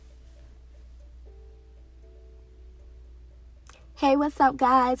Hey, what's up,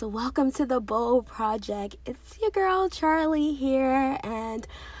 guys? Welcome to the Bold Project. It's your girl, Charlie, here, and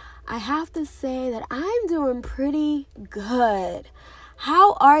I have to say that I'm doing pretty good.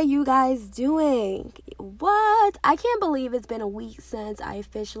 How are you guys doing? What? I can't believe it's been a week since I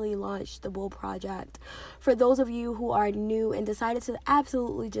officially launched the Bold Project. For those of you who are new and decided to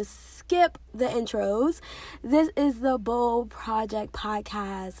absolutely just skip the intros, this is the Bold Project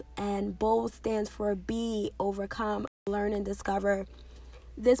podcast, and Bold stands for Be, Overcome, Learn, and Discover.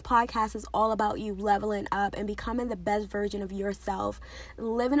 This podcast is all about you leveling up and becoming the best version of yourself,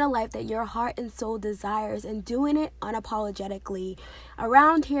 living a life that your heart and soul desires, and doing it unapologetically.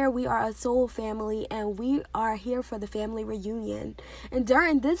 Around here, we are a soul family, and we are here for the family reunion. And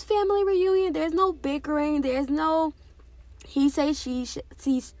during this family reunion, there's no bickering, there's no he say, she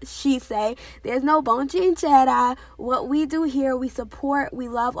say. There's no bone chinchera. What we do here, we support, we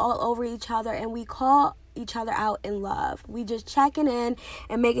love all over each other, and we call each other out in love. We just checking in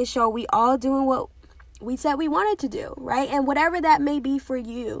and making sure we all doing what we said we wanted to do, right? And whatever that may be for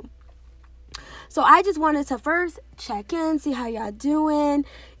you. So I just wanted to first check in, see how y'all doing.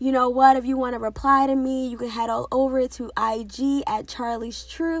 You know what? If you want to reply to me, you can head all over to IG at Charlie's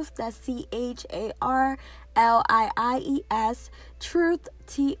Truth. That's CHARLIIES Truth,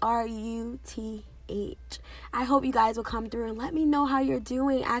 TRUTH. I hope you guys will come through and let me know how you're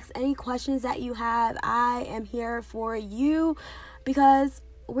doing. Ask any questions that you have. I am here for you because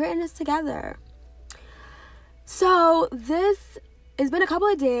we're in this together. So it's been a couple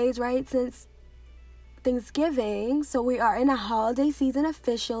of days, right, since Thanksgiving. So we are in a holiday season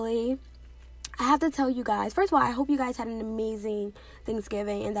officially. I have to tell you guys, first of all, I hope you guys had an amazing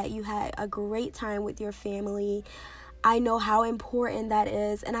Thanksgiving and that you had a great time with your family. I know how important that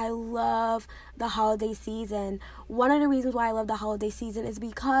is, and I love the holiday season. One of the reasons why I love the holiday season is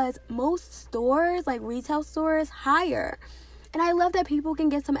because most stores, like retail stores, hire. And I love that people can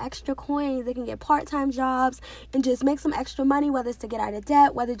get some extra coins. They can get part-time jobs and just make some extra money, whether it's to get out of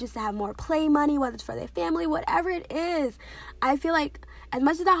debt, whether just to have more play money, whether it's for their family, whatever it is. I feel like as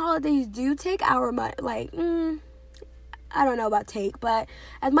much as the holidays do take our money, I don't know about take, but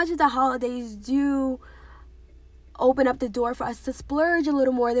as much as the holidays do open up the door for us to splurge a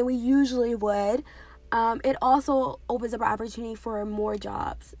little more than we usually would, it also opens up an opportunity for more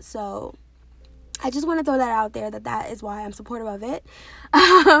jobs. So I just want to throw that out there, that is why I'm supportive of it.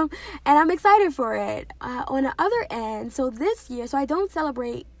 And I'm excited for it. On the other end, so this year, so I don't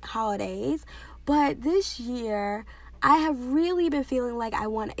celebrate holidays, but this year I have really been feeling like I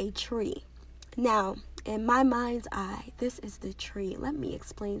want a tree. Now, in my mind's eye, this is the tree. Let me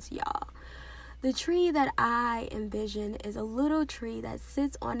explain to y'all. The tree that I envision is a little tree that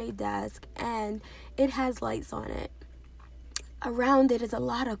sits on a desk and it has lights on it. Around it is a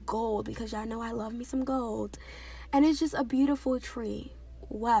lot of gold because y'all know I love me some gold. And it's just a beautiful tree.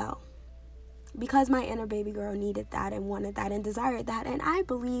 Well, because my inner baby girl needed that and wanted that and desired that. And I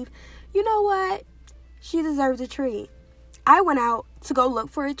believe, you know what? She deserves a tree. I went out to go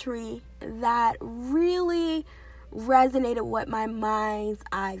look for a tree that really resonated with my mind's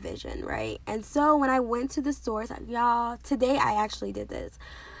eye vision, right? And so when I went to the stores, y'all, today I actually did this.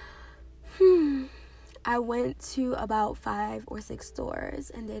 I went to about 5 or 6 stores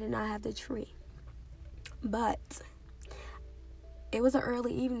and they did not have the tree. But it was an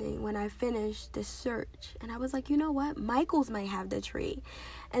early evening when I finished the search and I was like, you know what? Michael's might have the tree.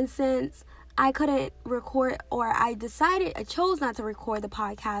 And since I couldn't record, or I chose not to record the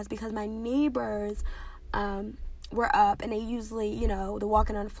podcast because my neighbors were up and they usually, the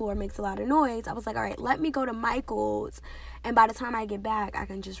walking on the floor makes a lot of noise. I was like, all right, let me go to Michael's and by the time I get back, I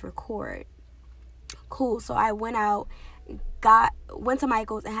can just record. Cool. So I went to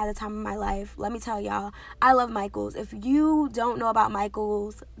Michael's and had the time of my life. Let me tell y'all, I love Michael's. If you don't know about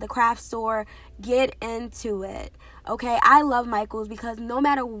Michael's, the craft store, get into it. Okay, I love Michael's because no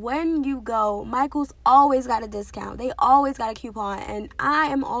matter when you go, Michael's always got a discount. They always got a coupon, and I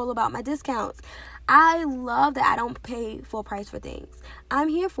am all about my discounts. I love that I don't pay full price for things. I'm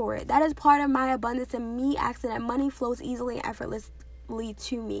here for it. That is part of my abundance and me asking that money flows easily and effortlessly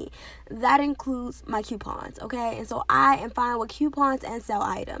to me. That includes my coupons, okay? And so I am fine with coupons and sell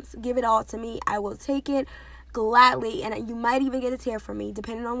items. Give it all to me. I will take it gladly, and you might even get a tear from me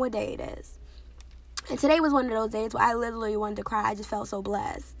depending on what day it is. And today was one of those days where I literally wanted to cry. I just felt so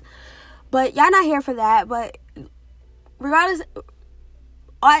blessed. But y'all not here for that. But regardless,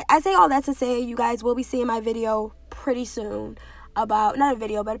 I say all that to say you guys will be seeing my video pretty soon about, not a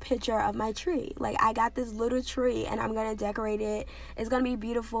video, but a picture of my tree. Like, I got this little tree and I'm going to decorate it. It's going to be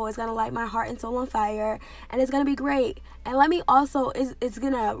beautiful. It's going to light my heart and soul on fire. And it's going to be great. And let me also, it's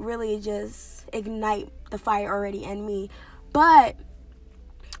going to really just ignite the fire already in me. But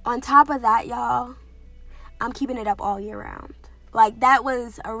on top of that, y'all, I'm keeping it up all year round. Like, that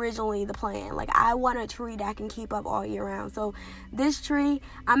was originally the plan. Like, I want a tree that can keep up all year round. So this tree,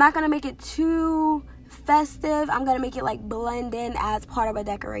 I'm not going to make it too festive. I'm going to make it like blend in as part of a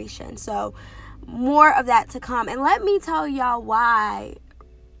decoration. So more of that to come. And let me tell y'all why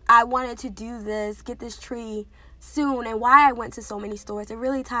I wanted to do this, get this tree soon, and why I went to so many stores. It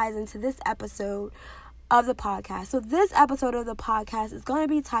really ties into this episode of the podcast. So this episode of the podcast is going to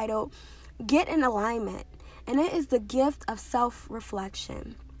be titled Get in Alignment. And it is the gift of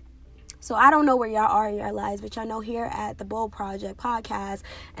self-reflection. So I don't know where y'all are in your lives, but y'all know here at the Bold Project podcast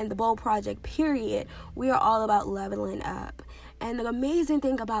and the Bold Project period, we are all about leveling up. And the amazing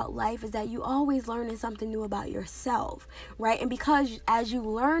thing about life is that you always learning something new about yourself, right? And because as you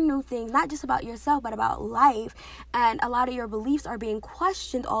learn new things, not just about yourself, but about life, and a lot of your beliefs are being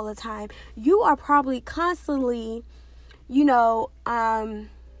questioned all the time, you are probably constantly,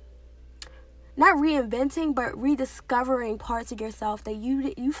 not reinventing, but rediscovering parts of yourself that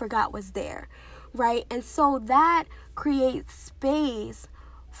you forgot was there, right? And so that creates space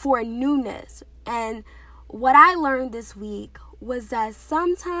for newness. And what I learned this week was that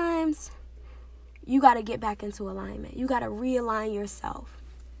sometimes you got to get back into alignment. You got to realign yourself.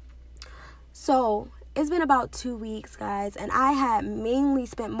 So it's been about 2 weeks, guys, and I had mainly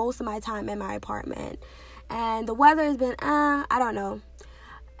spent most of my time in my apartment. And the weather has been, I don't know.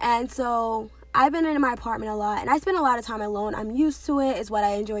 And so I've been in my apartment a lot, and I spend a lot of time alone. I'm used to it. It's what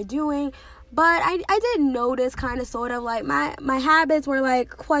I enjoy doing. But I did notice kind of sort of like my habits were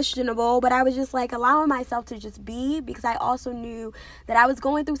like questionable, but I was just like allowing myself to just be, because I also knew that I was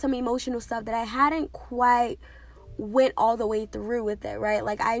going through some emotional stuff that I hadn't quite went all the way through with it, right?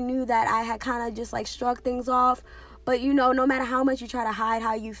 Like, I knew that I had kind of just like struck things off, but no matter how much you try to hide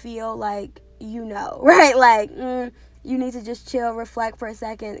how you feel, like, right? Like, you need to just chill, reflect for a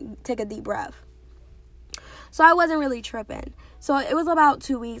second, take a deep breath. So I wasn't really tripping. So it was about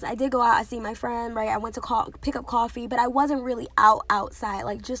 2 weeks. I did go out. I see my friend, right? I went to pick up coffee, but I wasn't really outside,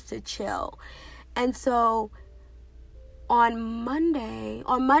 like just to chill. And so on Monday,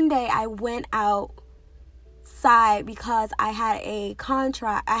 I went outside because I had a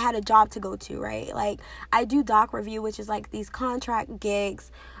job to go to, right? Like, I do doc review, which is like these contract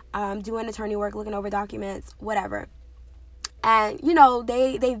gigs, doing attorney work, looking over documents, whatever. And,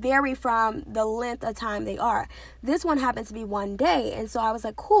 they vary from the length of time they are. This one happens to be one day. And so I was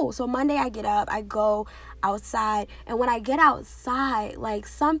like, cool. So Monday I get up, I go outside. And when I get outside, like,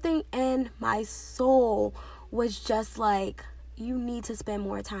 something in my soul was just like, you need to spend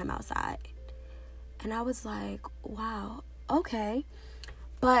more time outside. And I was like, wow, okay.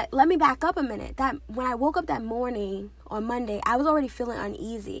 But let me back up a minute. That when I woke up that morning on Monday, I was already feeling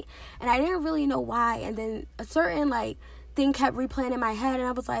uneasy. And I didn't really know why. And then a certain, thing kept replaying in my head, and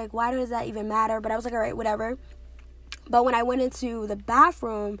I was like, why does that even matter? But I was like, all right, whatever. But when I went into the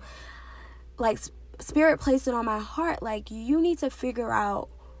bathroom, Spirit placed it on my heart, you need to figure out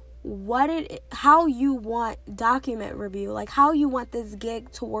how you want document review, how you want this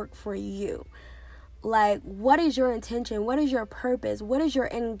gig to work for you. What is your intention? What is your purpose? What is your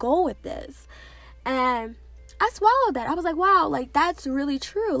end goal with this? And I swallowed that. I was like, wow, that's really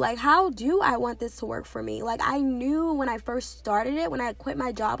true. How do I want this to work for me? I knew when I first started it, when I quit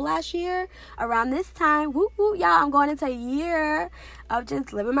my job last year, around this time, whoop, whoop, y'all, I'm going into a year of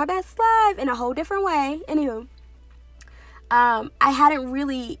just living my best life in a whole different way. Anywho, I hadn't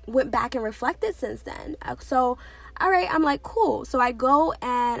really went back and reflected since then. So, all right, I'm like, cool. So I go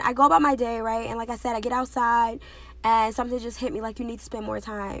about my day, right? And like I said, I get outside. And something just hit me, you need to spend more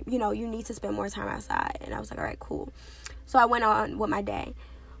time. You need to spend more time outside. And I was like, all right, cool. So I went on with my day.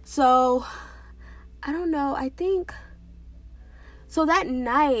 So, I don't know. So that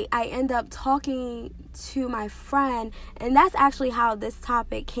night, I end up talking to my friend. And that's actually how this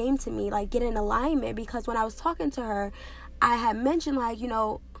topic came to me, get in alignment. Because when I was talking to her, I had mentioned,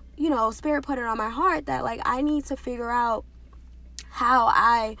 Spirit put it on my heart that, I need to figure out how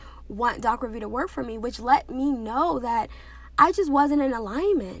I want doc review to work for me, which let me know that I just wasn't in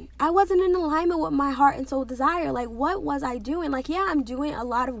alignment. I wasn't in alignment with my heart and soul desire. What was I doing? Yeah, I'm doing a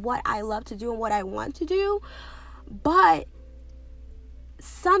lot of what I love to do and what I want to do, but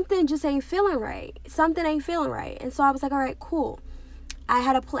something just ain't feeling right. Something ain't feeling right. And so I was like, all right, cool. I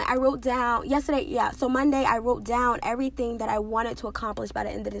had a plan. I wrote down so Monday I wrote down everything that I wanted to accomplish by the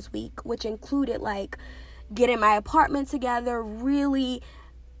end of this week, which included getting my apartment together, really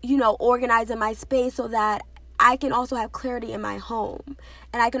organizing my space so that I can also have clarity in my home.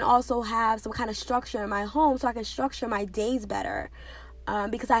 And I can also have some kind of structure in my home so I can structure my days better.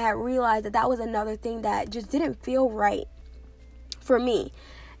 Because I had realized that was another thing that just didn't feel right for me.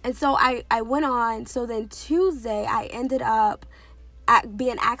 And so I went on. So then Tuesday, I ended up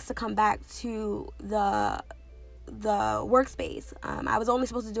being asked to come back to the workspace. I was only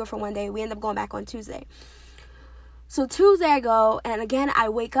supposed to do it for one day. We ended up going back on Tuesday. So Tuesday I go, and again, I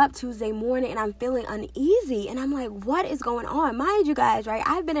wake up Tuesday morning, and I'm feeling uneasy, and I'm like, what is going on? Mind you guys, right,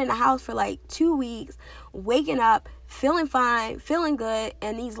 I've been in the house for like 2 weeks, waking up, feeling fine, feeling good,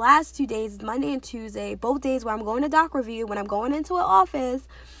 and these last 2 days, Monday and Tuesday, both days where I'm going to doc review, when I'm going into an office,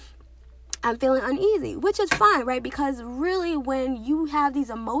 I'm feeling uneasy, which is fine, right, because really when you have these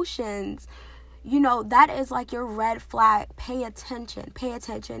emotions, you know, that is like your red flag. Pay attention,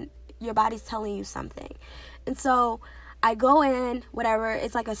 your body's telling you something. And so I go in, whatever,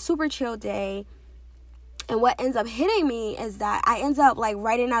 it's like a super chill day. And what ends up hitting me is that I end up like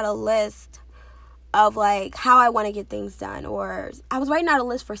writing out a list of like how I want to get things done. Or I was writing out a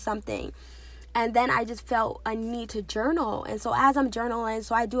list for something. And then I just felt a need to journal. And so as I'm journaling,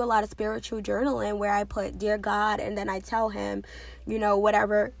 so I do a lot of spiritual journaling where I put Dear God, and then I tell him, you know,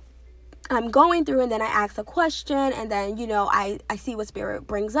 whatever I'm going through, and then I ask a question, and then, you know, I see what spirit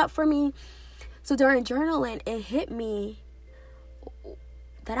brings up for me. So during journaling, it hit me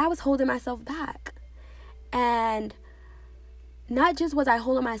that I was holding myself back. And not just was I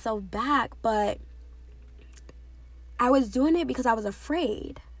holding myself back, but I was doing it because I was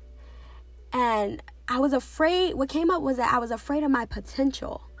afraid. And I was afraid, what came up was that I was afraid of my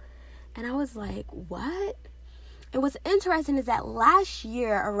potential. And I was like, what? And what's interesting is that last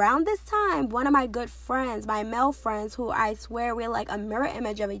year, around this time, one of my good friends, my male friends, who I swear we're like a mirror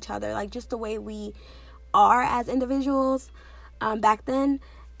image of each other, like just the way we are as individuals back then.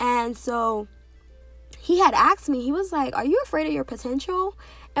 And so he had asked me, he was like, are you afraid of your potential?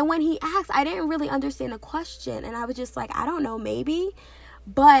 And when he asked, I didn't really understand the question. And I was just like, I don't know, maybe.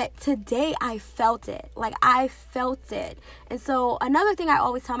 But today I felt it. Like I felt it. And so another thing I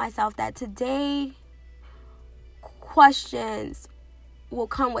always tell myself, that today questions will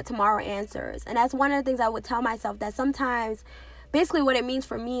come with tomorrow answers. And that's one of the things I would tell myself, that sometimes, basically what it means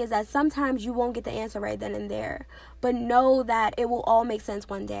for me is that sometimes you won't get the answer right then and there, but know that it will all make sense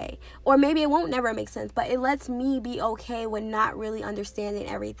one day. Or maybe it won't never make sense, but it lets me be okay with not really understanding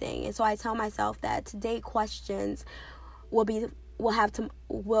everything. And so I tell myself that today questions will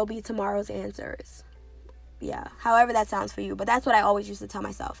be tomorrow's answers. Yeah, however that sounds for you, but that's what I always used to tell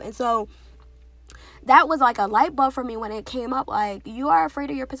myself. And so that was like a light bulb for me when it came up. Like, you are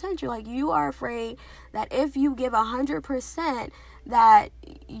afraid of your potential. Like, you are afraid that if you give 100%, that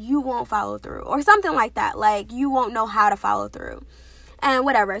you won't follow through, or something like that. Like, you won't know how to follow through, and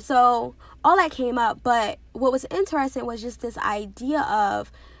whatever. So all that came up. But what was interesting was just this idea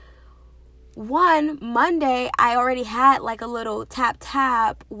of, one, Monday, I already had like a little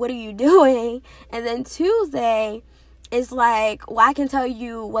tap, what are you doing? And then Tuesday, it's like, well, I can tell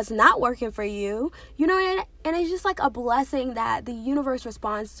you what's not working for you, you know, and it's just like a blessing that the universe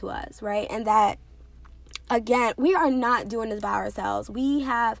responds to us, right? And that, again, we are not doing this by ourselves. We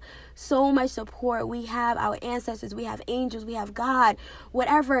have so much support. We have our ancestors, we have angels, we have God,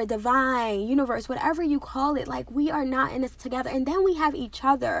 whatever, divine, universe, whatever you call it. Like, we are not in this together. And then we have each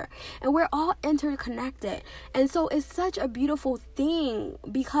other, and we're all interconnected. And so it's such a beautiful thing,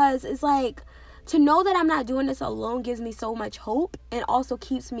 because it's like, to know that I'm not doing this alone gives me so much hope, and also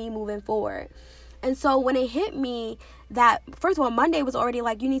keeps me moving forward. And so when it hit me that, first of all, Monday was already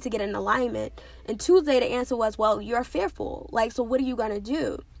like, you need to get in alignment. And Tuesday, the answer was, well, you're fearful. Like, so what are you going to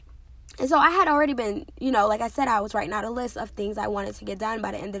do? And so I had already been, you know, like I said, I was writing out a list of things I wanted to get done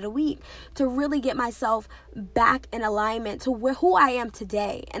by the end of the week, to really get myself back in alignment to who I am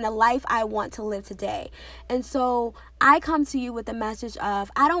today and the life I want to live today. And so I come to you with the message of,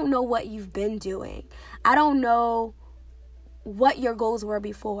 I don't know what you've been doing. I don't know what your goals were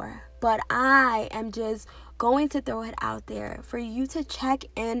before, but I am just going to throw it out there for you to check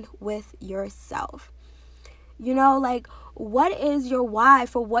in with yourself. You know, like, what is your why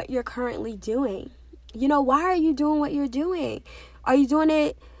for what you're currently doing? You know, why are you doing what you're doing? Are you doing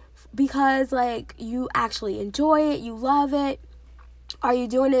it because, like, you actually enjoy it, you love it? Are you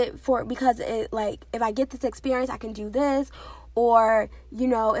doing it because it, like, if I get this experience, I can do this? Or, you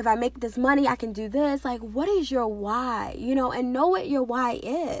know, if I make this money, I can do this? Like, what is your why? You know, and know what your why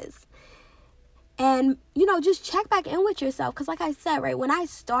is. And, you know, just check back in with yourself. Because like I said, right, when I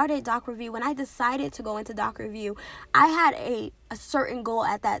started Doc Review, when I decided to go into Doc Review, I had a certain goal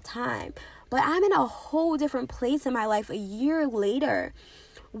at that time. But I'm in a whole different place in my life a year later,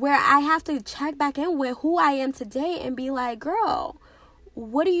 where I have to check back in with who I am today and be like, girl,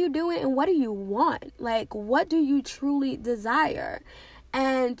 what are you doing and what do you want? Like, what do you truly desire?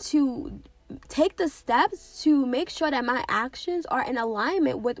 And to take the steps to make sure that my actions are in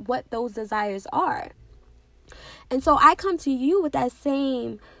alignment with what those desires are. And so I come to you with that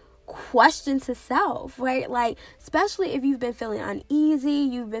same question to self, right? Like, especially if you've been feeling uneasy,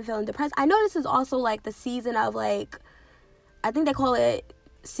 you've been feeling depressed. I know this is also like the season of, like, I think they call it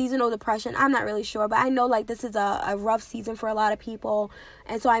seasonal depression. I'm not really sure, but I know like this is a rough season for a lot of people.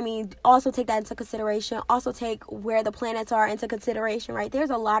 And so, I mean, also take that into consideration. Also take where the planets are into consideration, right?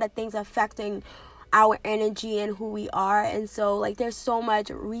 There's a lot of things affecting our energy and who we are. And so, like, there's so much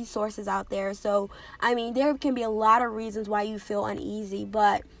resources out there. So, I mean, there can be a lot of reasons why you feel uneasy,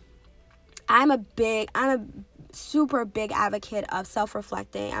 but I'm a super big advocate of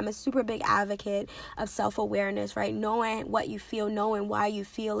self-reflecting. I'm a super big advocate of self-awareness, right? Knowing what you feel, knowing why you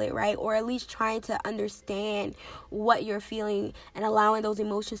feel it, right? Or at least trying to understand what you're feeling and allowing those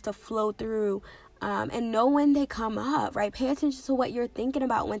emotions to flow through. And know when they come up, right? Pay attention to what you're thinking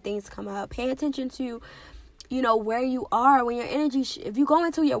about when things come up. Pay attention to, where you are when your energy, if you go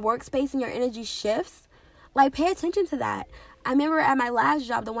into your workspace and your energy shifts, like, pay attention to that. I remember at my last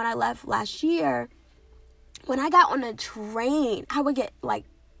job, the one I left last year, when I got on a train, I would get like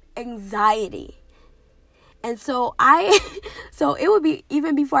anxiety. And so so it would be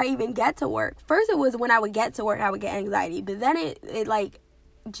even before I even get to work. First, it was when I would get to work, I would get anxiety. But then it like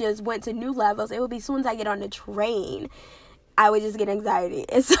just went to new levels. It would be as soon as I get on the train, I would just get anxiety.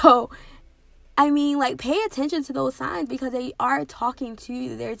 And so, I mean, like, pay attention to those signs because they are talking to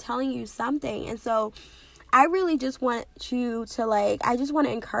you. They're telling you something. And so I really just want you to, I just want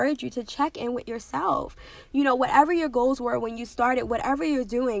to encourage you to check in with yourself. Whatever your goals were when you started, whatever you're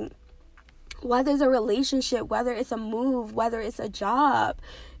doing, whether it's a relationship, whether it's a move, whether it's a job,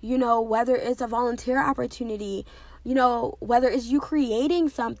 whether it's a volunteer opportunity, whether it's you creating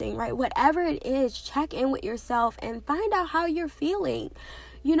something, right? Whatever it is, check in with yourself and find out how you're feeling.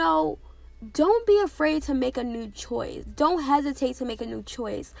 Don't be afraid to make a new choice. Don't hesitate to make a new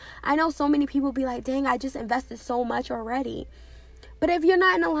choice. I know so many people be like, dang, I just invested so much already. But if you're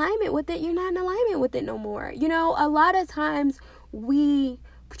not in alignment with it, you're not in alignment with it no more. A lot of times we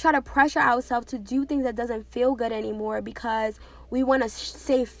try to pressure ourselves to do things that doesn't feel good anymore because we want to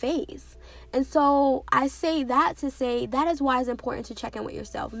save face. And so I say that to say that is why it's important to check in with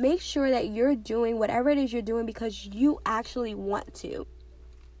yourself. Make sure that you're doing whatever it is you're doing because you actually want to.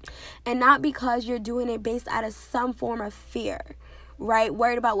 And not because you're doing it based out of some form of fear, right?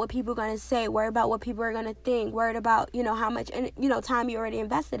 Worried about what people are going to say, worried about what people are going to think, worried about, how much, time you already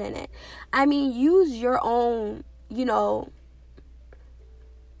invested in it. I mean, use your own, your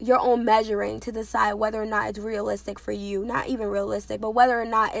own measuring to decide whether or not it's realistic for you, not even realistic, but whether or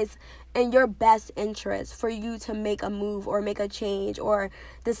not it's in your best interest for you to make a move or make a change or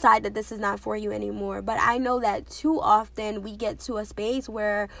decide that this is not for you anymore. But I know that too often we get to a space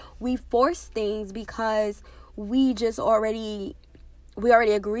where we force things because we already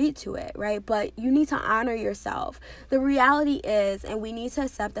agreed to it, right? But you need to honor yourself. The reality is, and we need to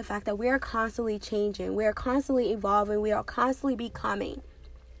accept the fact that we are constantly changing, we are constantly evolving, we are constantly becoming.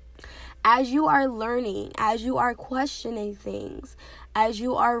 As you are learning, as you are questioning things, as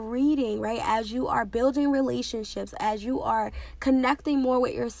you are reading, right? As you are building relationships, as you are connecting more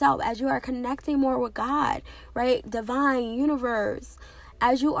with yourself, as you are connecting more with God, right? Divine, universe.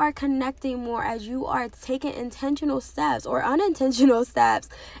 As you are connecting more, as you are taking intentional steps or unintentional steps,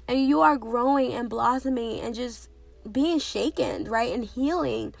 and you are growing and blossoming and just being shaken, right? And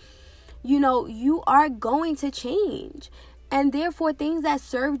healing, you are going to change. And therefore, things that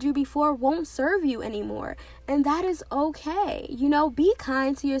served you before won't serve you anymore. And that is okay. Be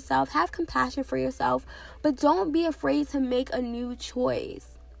kind to yourself. Have compassion for yourself. But don't be afraid to make a new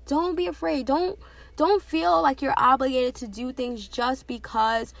choice. Don't be afraid. Don't feel like you're obligated to do things just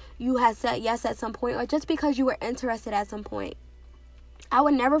because you had said yes at some point or just because you were interested at some point. I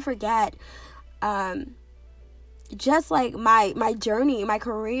would never forget just like my journey, my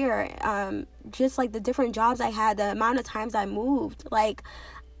career, just like the different jobs I had, the amount of times I moved. Like,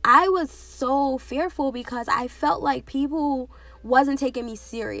 I was so fearful because I felt like people wasn't taking me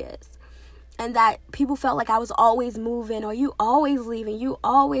serious. And that people felt like I was always moving or you always leaving. You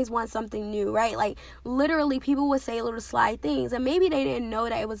always want something new, right? Like, literally people would say little sly things. And maybe they didn't know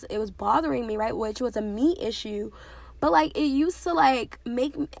that it was bothering me, right? Which was a me issue. But, like, it used to, like,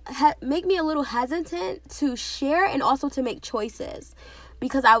 make me a little hesitant to share and also to make choices.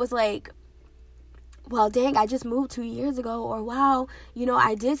 Because I was like, well, dang, I just moved 2 years ago. Or, wow,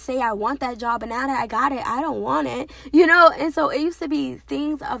 I did say I want that job. And now that I got it, I don't want it. And so it used to be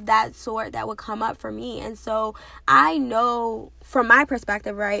things of that sort that would come up for me. And so I know from my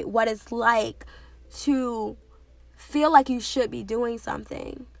perspective, right, what it's like to feel like you should be doing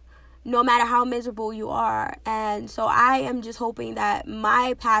something. no matter how miserable you are. And so I am just hoping that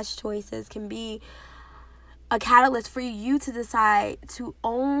my past choices can be a catalyst for you to decide to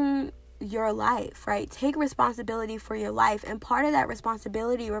own your life, right? Take responsibility for your life. And part of that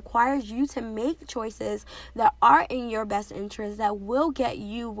responsibility requires you to make choices that are in your best interest, that will get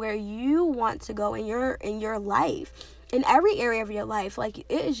you where you want to go in your life. In every area of your life, like, it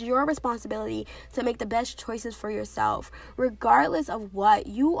is your responsibility to make the best choices for yourself. Regardless of what,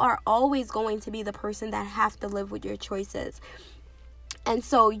 you are always going to be the person that has to live with your choices. And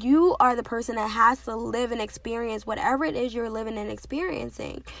so you are the person that has to live and experience whatever it is you're living and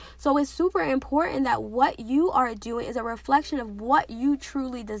experiencing. So it's super important that what you are doing is a reflection of what you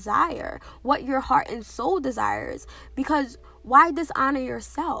truly desire, what your heart and soul desires. Because why dishonor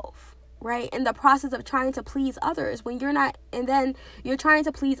yourself, right? In the process of trying to please others when you're not, and then you're trying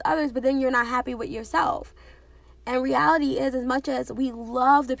to please others, but then you're not happy with yourself. And reality is, as much as we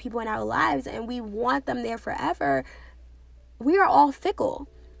love the people in our lives and we want them there forever, we are all fickle,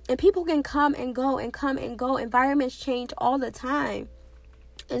 and people can come and go and come and go. Environments change all the time.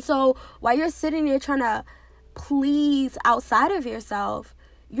 And so while you're sitting there trying to please outside of yourself,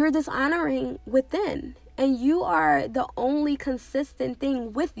 you're dishonoring within. And you are the only consistent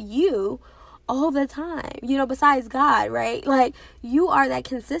thing with you all the time, besides God, right? Like, you are that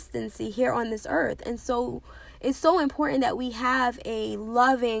consistency here on this earth. And so it's so important that we have a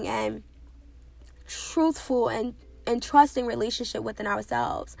loving and truthful and trusting relationship within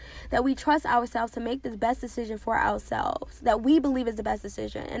ourselves, that we trust ourselves to make the best decision for ourselves, that we believe is the best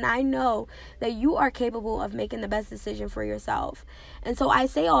decision. And I know that you are capable of making the best decision for yourself. And so I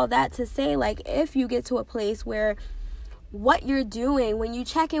say all that to say, like, if you get to a place where what you're doing, when you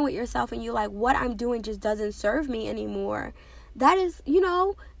check in with yourself and you're like, what I'm doing just doesn't serve me anymore, that is,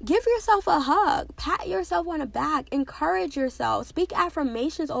 give yourself a hug, pat yourself on the back, encourage yourself, speak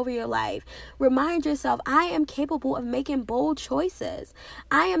affirmations over your life, remind yourself, I am capable of making bold choices.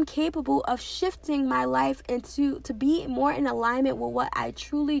 I am capable of shifting my life to be more in alignment with what I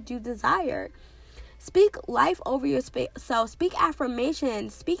truly do desire. Speak life over yourself, speak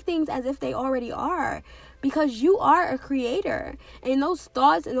affirmations, speak things as if they already are. Because you are a creator, and those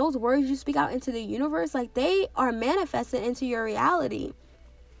thoughts and those words you speak out into the universe, like, they are manifested into your reality.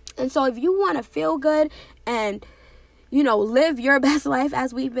 And so if you want to feel good and, live your best life,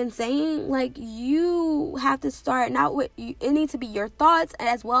 as we've been saying, like, you have to start not with, it needs to be your thoughts,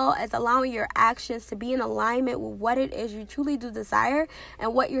 as well as allowing your actions to be in alignment with what it is you truly do desire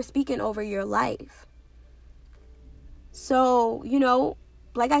and what you're speaking over your life. So,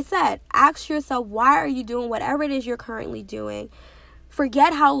 like I said, ask yourself, why are you doing whatever it is you're currently doing?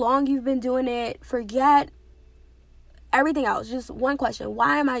 Forget how long you've been doing it. Forget everything else. Just one question.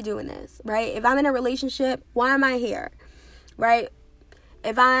 Why am I doing this? Right? If I'm in a relationship, why am I here? Right?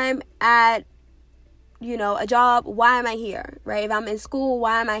 If I'm at, a job, why am I here? Right? If I'm in school,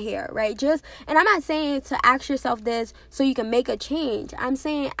 why am I here? Right? And I'm not saying to ask yourself this so you can make a change. I'm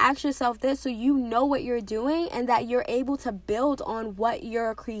saying ask yourself this so you know what you're doing and that you're able to build on what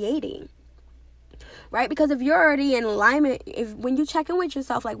you're creating. Right? Because if you're already in alignment, when you check in with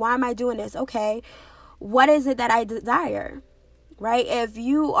yourself, like, why am I doing this? Okay, what is it that I desire? Right?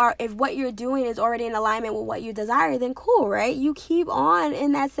 If what you're doing is already in alignment with what you desire, then cool, right? You keep on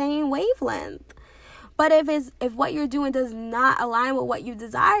in that same wavelength. But if what you're doing does not align with what you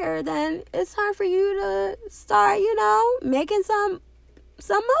desire, then it's time for you to start, making some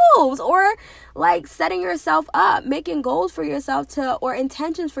moves, or like setting yourself up, making goals for yourself or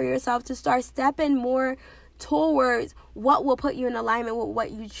intentions for yourself to start stepping more towards what will put you in alignment with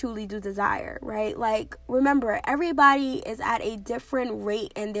what you truly do desire, right? Like, remember, everybody is at a different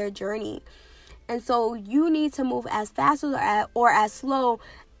rate in their journey. And so you need to move as fast or as slow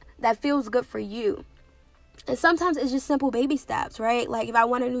that feels good for you. And sometimes it's just simple baby steps, right? Like, if I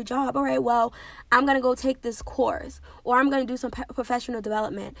want a new job, all right, well, I'm going to go take this course, or I'm going to do some professional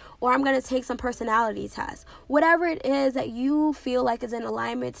development, or I'm going to take some personality tests. Whatever it is that you feel like is in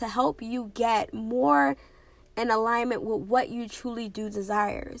alignment to help you get more in alignment with what you truly do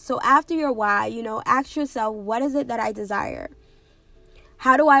desire. So after your why, ask yourself, what is it that I desire?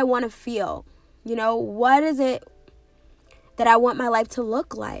 How do I want to feel? What is it that I want my life to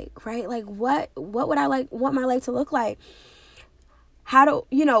look like, right? Like, what would I want my life to look like?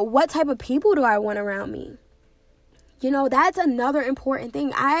 What type of people do I want around me? That's another important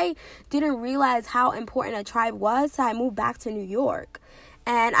thing. I didn't realize how important a tribe was till I moved back to New York.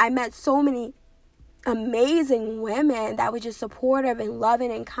 And I met so many amazing women that were just supportive and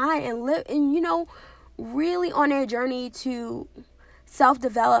loving and kind and really on their journey to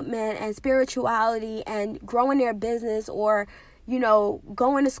self-development and spirituality and growing their business, or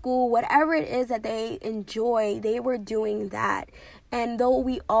going to school, whatever it is that they enjoy, they were doing that. And though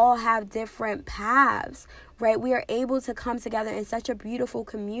we all have different paths, right, we are able to come together in such a beautiful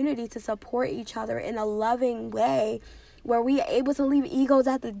community to support each other in a loving way where we are able to leave egos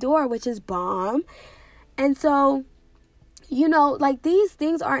at the door, which is bomb. And so, these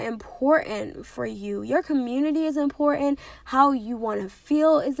things are important for you. Your community is important. How you want to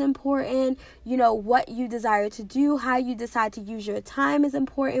feel is important. What you desire to do, how you decide to use your time is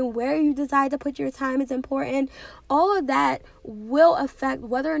important. Where you decide to put your time is important. All of that will affect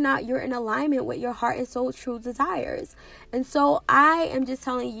whether or not you're in alignment with your heart and soul true desires. And so I am just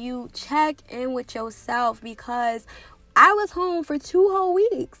telling you, check in with yourself, because I was home for 2 whole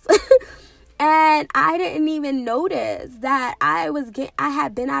weeks. And I didn't even notice that I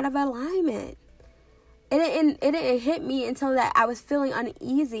had been out of alignment. It didn't hit me until that I was feeling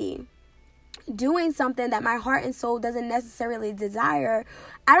uneasy, doing something that my heart and soul doesn't necessarily desire.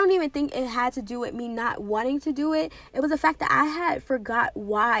 I don't even think it had to do with me not wanting to do it. It was the fact that I had forgot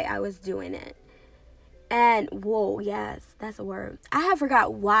why I was doing it. And, whoa, yes, that's a word. I had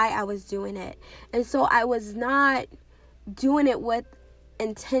forgot why I was doing it. And so I was not doing it with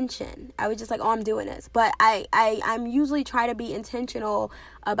intention. I was just like, I'm doing this. But I'm usually try to be intentional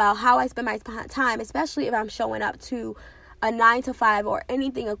about how I spend my time, especially if I'm showing up to a 9-to-5 or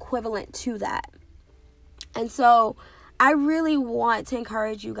anything equivalent to that. And so I really want to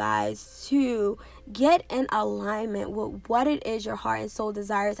encourage you guys to get in alignment with what it is your heart and soul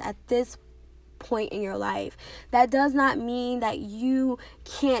desires at this point in your life. That does not mean that you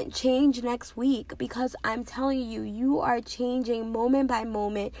can't change next week, because I'm telling you, you are changing moment by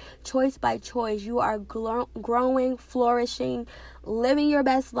moment, choice by choice. You are growing, flourishing, living your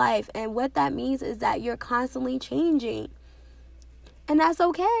best life. And what that means is that you're constantly changing. And that's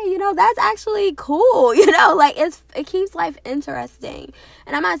okay. That's actually cool. It keeps life interesting.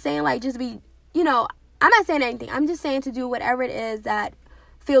 And I'm not saying just be, I'm not saying anything. I'm just saying to do whatever it is that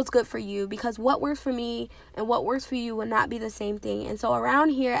feels good for you, because what works for me and what works for you will not be the same thing. And so around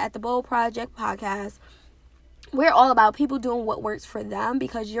here at the Bold Project Podcast, we're all about people doing what works for them,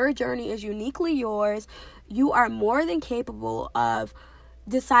 because your journey is uniquely yours. You are more than capable of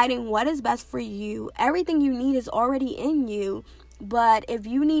deciding what is best for you. Everything you need is already in you. But if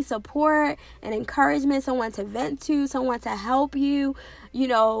you need support and encouragement, someone to vent to, someone to help you,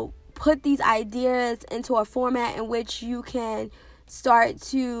 put these ideas into a format in which you can start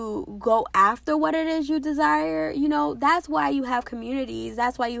to go after what it is you desire, that's why you have communities.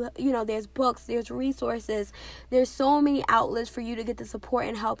 That's why there's books, there's resources, there's so many outlets for you to get the support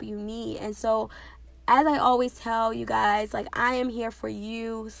and help you need. And so, as I always tell you guys, I am here for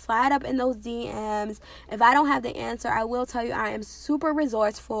you. Slide up in those DMs. If I don't have the answer, I will tell you I am super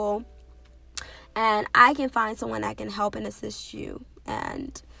resourceful, and I can find someone that can help and assist you.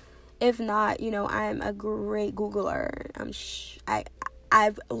 And if not, I'm a great Googler.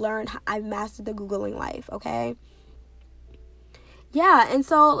 I've mastered the Googling life, okay? Yeah, and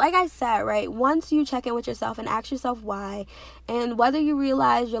so, like I said, right, once you check in with yourself and ask yourself why, and whether you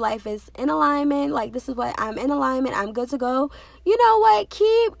realize your life is in alignment, this is what I'm in alignment, I'm good to go, you know what,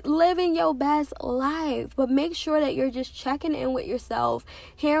 keep living your best life, but make sure that you're just checking in with yourself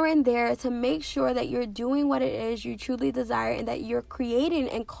here and there to make sure that you're doing what it is you truly desire, and that you're creating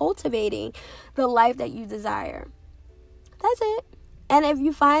and cultivating the life that you desire. That's it. And if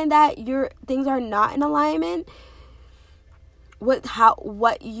you find that your things are not in alignment with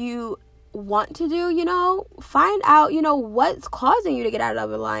what you want to do, find out, what's causing you to get out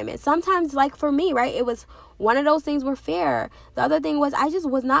of alignment. Sometimes, for me, right, it was one of those things were fear. The other thing was I just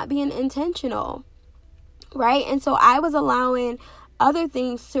was not being intentional, right? And so I was allowing other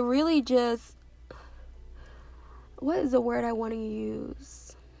things to really just, what is the word I want to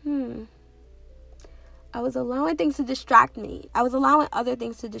use? I was allowing things to distract me. I was allowing other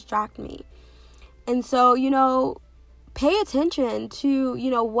things to distract me. And so, pay attention to,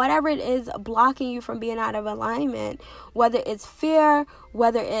 whatever it is blocking you from being out of alignment, whether it's fear,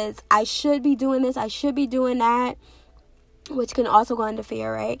 whether it's I should be doing this, I should be doing that, which can also go into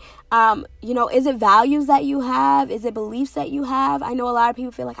fear, right? Is it values that you have? Is it beliefs that you have? I know a lot of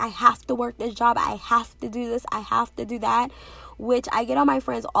people feel like I have to work this job, I have to do this, I have to do that, which I get on my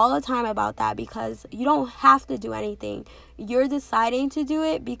friends all the time about that, because you don't have to do anything. You're deciding to do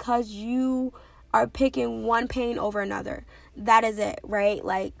it because you are picking one pain over another. That is it, right?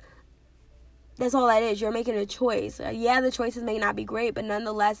 That's all that is. You're making a choice. The choices may not be great, but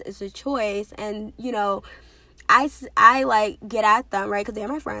nonetheless, it's a choice. And, I get at them, right? Because they're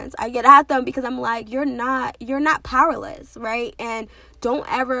my friends. I get at them because I'm like, you're not powerless, right? And don't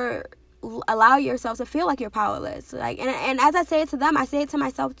ever allow yourself to feel like you're powerless. Like, and as I say it to them, I say it to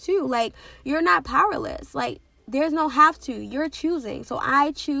myself too. Like, you're not powerless. Like, there's no have to. You're choosing. So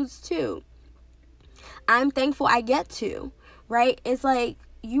I choose to. I'm thankful I get to, right? It's like,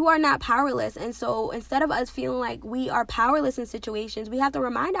 you are not powerless. And so instead of us feeling like we are powerless in situations, we have to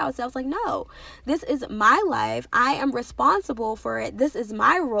remind ourselves, like, no, this is my life. I am responsible for it. This is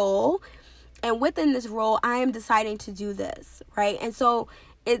my role. And within this role, I am deciding to do this, right? And so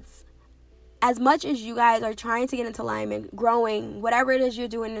it's, as much as you guys are trying to get into alignment, growing, whatever it is you're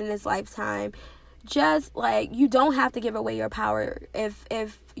doing in this lifetime, just like, you don't have to give away your power. If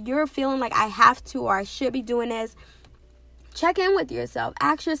you're feeling like I have to, or I should be doing this, check in with yourself.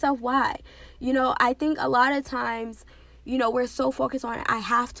 Ask yourself why. I think a lot of times, we're so focused on I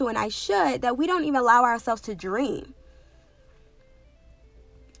have to and I should that we don't even allow ourselves to dream.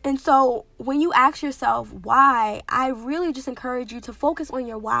 And so when you ask yourself why, I really just encourage you to focus on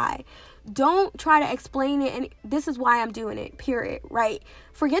your why. Don't try to explain it and this is why I'm doing it, period, right?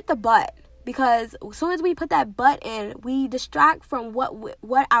 Forget the but, because as soon as we put that but in, we distract from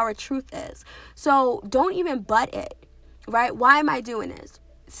what our truth is. So don't even but it. Right? Why am I doing this?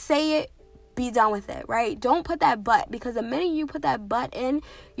 Say it, be done with it, right? Don't put that but, because the minute you put that but in,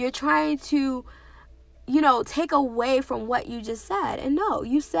 you're trying to, take away from what you just said. And no,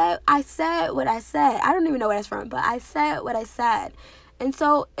 I said what I said. I don't even know where that's from, but I said what I said. And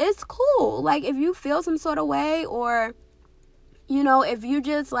so it's cool. Like, if you feel some sort of way, or, if you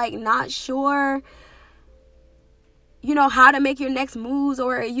just like not sure, how to make your next moves,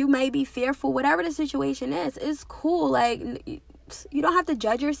 or you may be fearful, whatever the situation is, it's cool. Like, you don't have to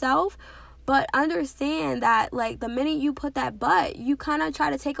judge yourself, but understand that, like, the minute you put that but, you kind of try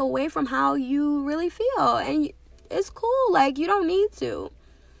to take away from how you really feel. And it's cool. Like, you don't need to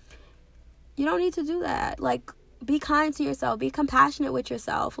do that. Like, be kind to yourself, be compassionate with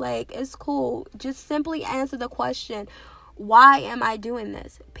yourself. Like, it's cool. Just simply answer the question, why am I doing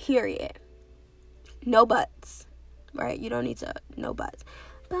this? Period. No buts. Right? You don't need to, no buts.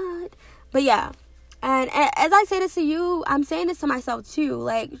 But yeah. And as I say this to you, I'm saying this to myself too.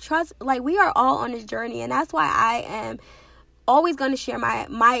 Like, trust, like, we are all on this journey. And that's why I am always going to share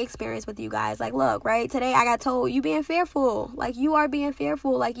my experience with you guys. Like, look, right? Today I got told you being fearful. Like, you are being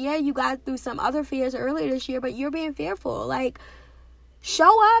fearful. Like, yeah, you got through some other fears earlier this year, but you're being fearful. Like,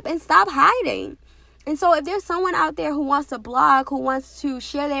 show up and stop hiding. And so if there's someone out there who wants to blog, who wants to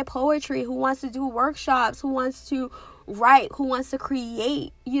share their poetry, who wants to do workshops, who wants to write, who wants to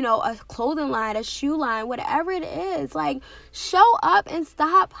create, a clothing line, a shoe line, whatever it is, like, show up and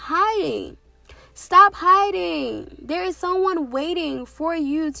stop hiding. Stop hiding. There is someone waiting for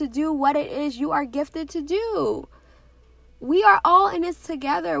you to do what it is you are gifted to do. We are all in this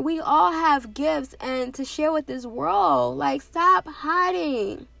together. We all have gifts and to share with this world. Like, stop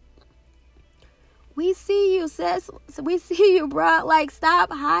hiding. We see you, sis. We see you, bruh. Like,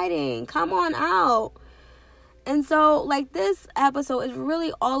 stop hiding. Come on out. And so, like, this episode is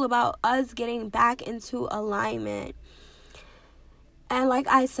really all about us getting back into alignment. And like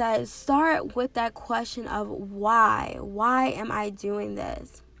I said, start with that question of why. Why am I doing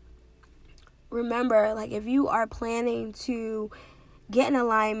this? Remember, like, if you are planning to get in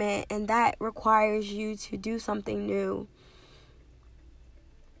alignment and that requires you to do something new,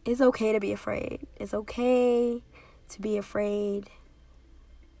 it's okay to be afraid. It's okay to be afraid.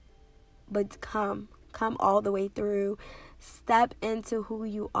 But come all the way through. Step into who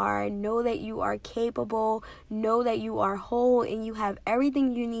you are. Know that you are capable. Know that you are whole and you have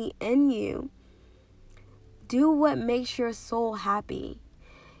everything you need in you. Do what makes your soul happy.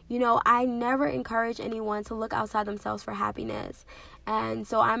 I never encourage anyone to look outside themselves for happiness. And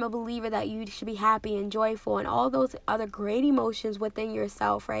so I'm a believer that you should be happy and joyful and all those other great emotions within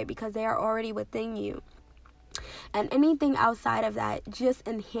yourself, right? Because they are already within you. And anything outside of that just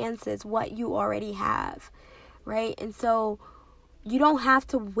enhances what you already have, right? And so you don't have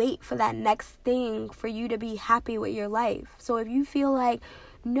to wait for that next thing for you to be happy with your life. So if you feel like,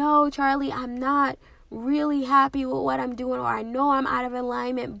 no, Charlie, I'm not really happy with what I'm doing, or I know I'm out of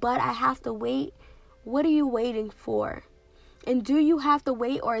alignment, but I have to wait, what are you waiting for? And do you have to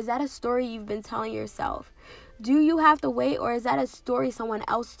wait, or is that a story you've been telling yourself? Do you have to wait, or is that a story someone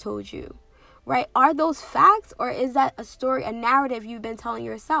else told you? Right? Are those facts, or is that a story, a narrative you've been telling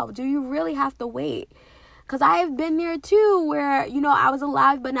yourself? Do you really have to wait? Because I've been there too, where, I was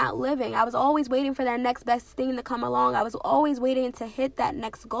alive but not living. I was always waiting for that next best thing to come along. I was always waiting to hit that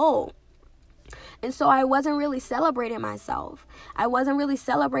next goal. And so I wasn't really celebrating myself. I wasn't really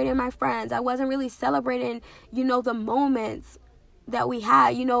celebrating my friends. I wasn't really celebrating, the moments that we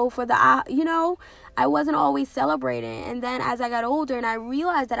had, you know, I wasn't always celebrating. And then as I got older and I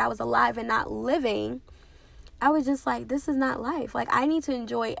realized that I was alive and not living, I was just like, this is not life. Like, I need to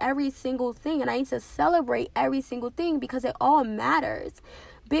enjoy every single thing, and I need to celebrate every single thing because it all matters,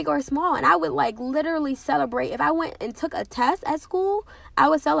 big or small. And I would like literally celebrate. If I went and took a test at school, I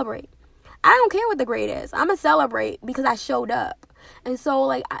would celebrate. I don't care what the grade is. I'm going to celebrate because I showed up. And so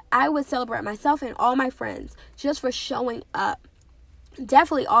like I would celebrate myself and all my friends just for showing up.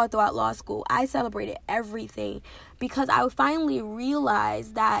 Definitely all throughout law school, I celebrated everything because I finally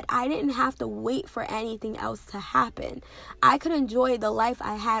realized that I didn't have to wait for anything else to happen. I could enjoy the life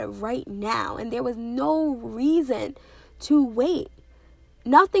I had right now, and there was no reason to wait.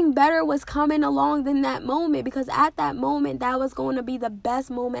 Nothing better was coming along than that moment, because at that moment, that was going to be the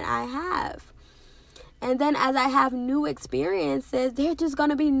best moment I have. And then as I have new experiences, there's just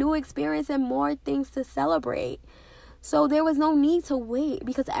going to be new experience and more things to celebrate. So there was no need to wait,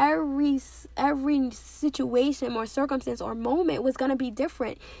 because every situation or circumstance or moment was going to be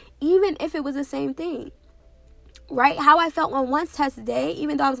different, even if it was the same thing, right? How I felt on one test day,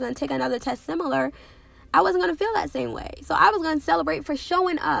 even though I was going to take another test similar, I wasn't going to feel that same way. So I was going to celebrate for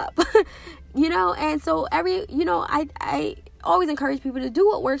showing up, you know? And so I always encourage people to do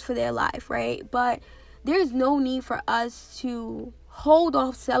what works for their life, right? But there's no need for us to hold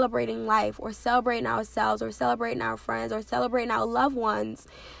off celebrating life or celebrating ourselves or celebrating our friends or celebrating our loved ones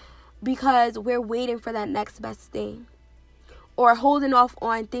because we're waiting for that next best thing, or holding off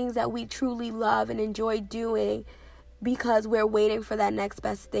on things that we truly love and enjoy doing because we're waiting for that next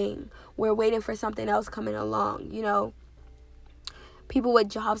best thing. We're waiting for something else coming along, you know. People with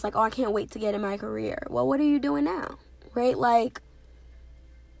jobs like, oh, I can't wait to get in my career. Well, what are you doing now, right? Like,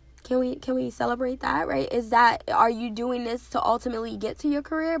 Can we celebrate that, right? Are you doing this to ultimately get to your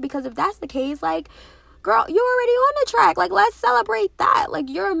career? Because if that's the case, like, girl, you're already on the track. Like, let's celebrate that. Like,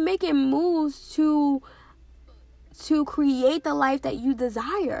 you're making moves to create the life that you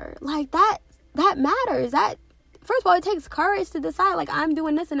desire. Like, that matters. That, first of all, it takes courage to decide, like, I'm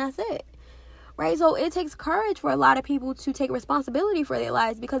doing this and that's it, right? So it takes courage for a lot of people to take responsibility for their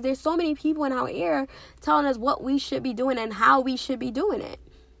lives, because there's so many people in our ear telling us what we should be doing and how we should be doing it.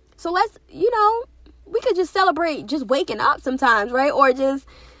 So let's, we could just celebrate just waking up sometimes, right? Or just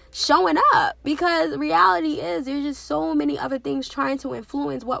showing up, because reality is there's just so many other things trying to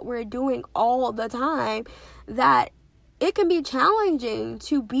influence what we're doing all the time that it can be challenging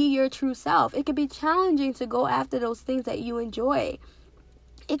to be your true self. It can be challenging to go after those things that you enjoy.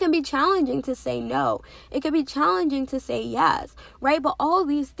 It can be challenging to say no. It can be challenging to say yes, right? But all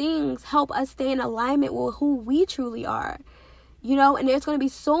these things help us stay in alignment with who we truly are. And there's going to be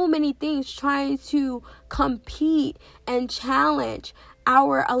so many things trying to compete and challenge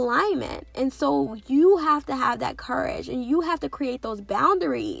our alignment. And so you have to have that courage, and you have to create those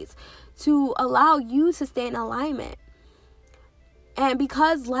boundaries to allow you to stay in alignment. And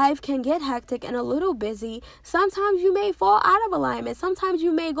because life can get hectic and a little busy, sometimes you may fall out of alignment. Sometimes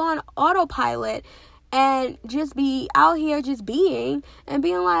you may go on autopilot and just be out here just being and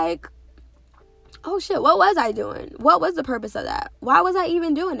being like, oh shit, what was I doing? What was the purpose of that? Why was I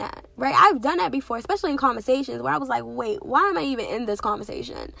even doing that? Right? I've done that before, especially in conversations where I was like, wait, why am I even in this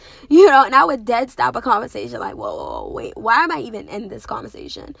conversation? And I would dead stop a conversation like, whoa, wait, why am I even in this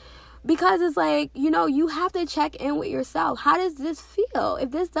conversation? Because it's like, you have to check in with yourself. How does this feel?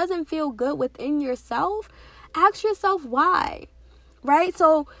 If this doesn't feel good within yourself, ask yourself why, right?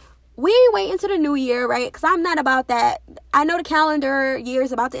 So we ain't wait until the new year, right? Because I'm not about that. I know the calendar year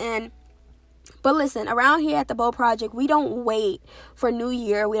is about to end. But listen, around here at the Bold Project, we don't wait for New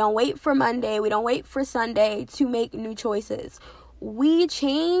Year. We don't wait for Monday. We don't wait for Sunday to make new choices. We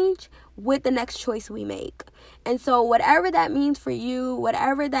change with the next choice we make. And so whatever that means for you,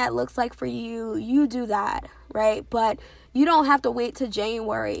 whatever that looks like for you, you do that, right? But you don't have to wait till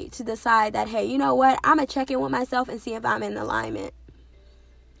January to decide that, hey, you know what? I'm going to check in with myself and see if I'm in alignment.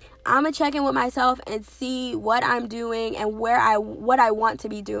 I'm going to check in with myself and see what I'm doing and what I want to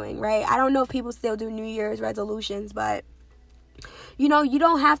be doing, right? I don't know if people still do New Year's resolutions, but, you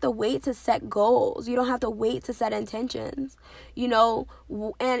don't have to wait to set goals. You don't have to wait to set intentions, and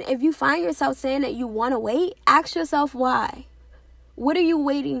if you find yourself saying that you want to wait, ask yourself why. What are you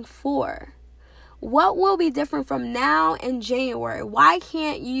waiting for? What will be different from now and January? Why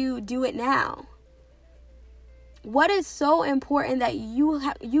can't you do it now? What is so important that you're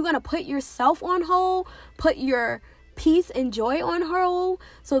going to put yourself on hold, put your peace and joy on hold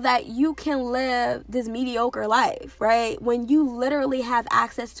so that you can live this mediocre life, right? When you literally have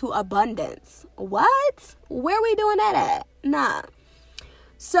access to abundance. What? Where are we doing that at? Nah.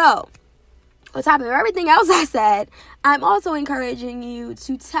 So on top of everything else I said, I'm also encouraging you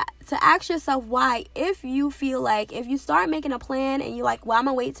to ask yourself why. If you feel like, if you start making a plan and you're like, well, I'm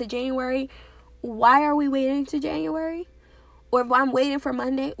going to wait to January, why are we waiting to January? Or if I'm waiting for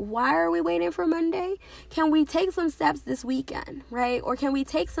Monday, why are we waiting for Monday? Can we take some steps this weekend, right? Or can we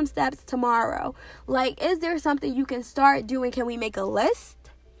take some steps tomorrow? Like, is there something you can start doing? Can we make a list?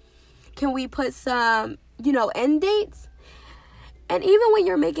 Can we put some, end dates? And even when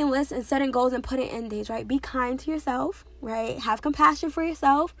you're making lists and setting goals and putting end dates, right? Be kind to yourself, right? Have compassion for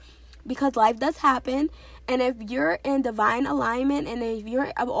yourself, because life does happen. And if you're in divine alignment and if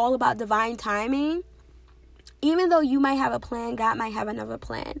you're all about divine timing, even though you might have a plan, God might have another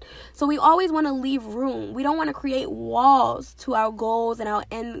plan. So we always want to leave room. We don't want to create walls to our goals and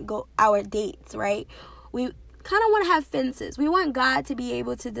our dates, right? We kind of want to have fences. We want God to be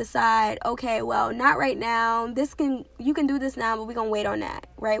able to decide, okay, well, not right now. You can do this now, but we're going to wait on that,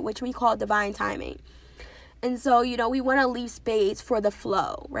 right? Which we call divine timing. And so, we want to leave space for the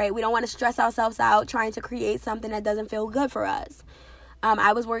flow, right? We don't want to stress ourselves out trying to create something that doesn't feel good for us.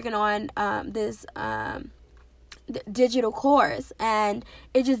 I was working on this digital course, and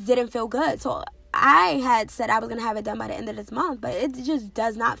it just didn't feel good. So I had said I was going to have it done by the end of this month, but it just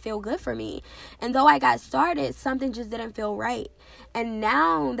does not feel good for me. And though I got started, something just didn't feel right. And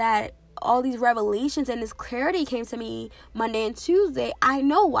now that all these revelations and this clarity came to me Monday and Tuesday, I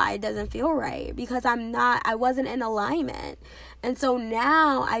know why it doesn't feel right, because I wasn't in alignment. And so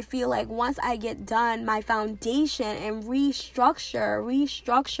now I feel like once I get done my foundation and restructure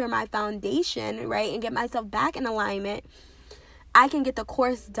my foundation, right, and get myself back in alignment, I can get the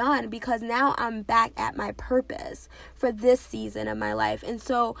course done, because now I'm back at my purpose for this season of my life. And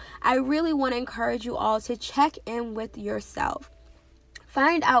so I really want to encourage you all to check in with yourself.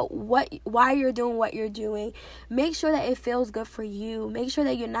 Find out why you're doing what you're doing. Make sure that it feels good for you. Make sure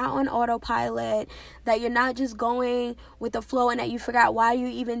that you're not on autopilot, that you're not just going with the flow and that you forgot why you're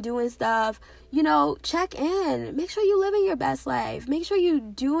even doing stuff. Check in. Make sure you're living your best life. Make sure you're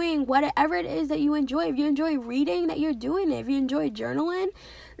doing whatever it is that you enjoy. If you enjoy reading, that you're doing it. If you enjoy journaling,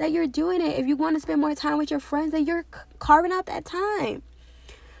 that you're doing it. If you want to spend more time with your friends, that you're carving out that time.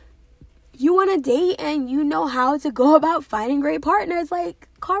 You want to date and you know how to go about finding great partners, like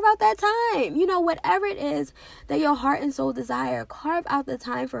carve out that time. Whatever it is that your heart and soul desire, carve out the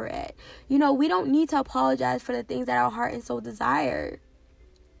time for it. We don't need to apologize for the things that our heart and soul desire.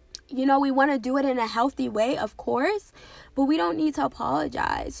 We want to do it in a healthy way, of course, but we don't need to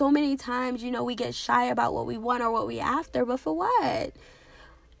apologize. So many times, we get shy about what we want or what we after, but for what?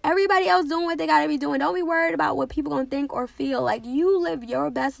 Everybody else doing what they got to be doing. Don't be worried about what people going to think or feel. Like, you live your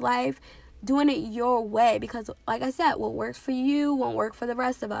best life doing it your way, because like I said, what works for you won't work for the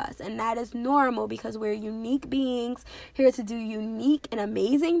rest of us, and that is normal, because we're unique beings here to do unique and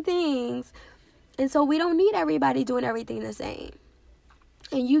amazing things. And so we don't need everybody doing everything the same,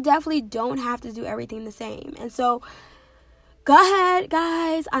 and you definitely don't have to do everything the same. And so go ahead,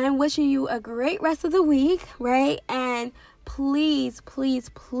 guys, I'm wishing you a great rest of the week, right? And please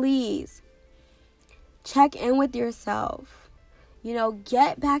check in with yourself.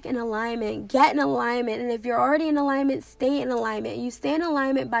 Get back in alignment. Get in alignment. And if you're already in alignment, stay in alignment. You stay in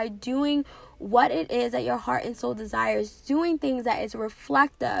alignment by doing what it is that your heart and soul desires. Doing things that is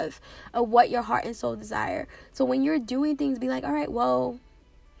reflective of what your heart and soul desire. So when you're doing things, be like, all right, well,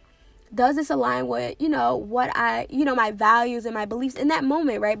 does this align with, what my values and my beliefs in that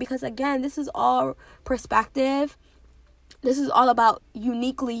moment, right? Because again, this is all perspective. This is all about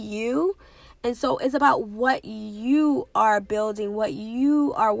uniquely you. And so it's about what you are building, what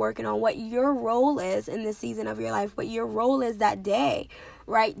you are working on, what your role is in this season of your life, what your role is that day,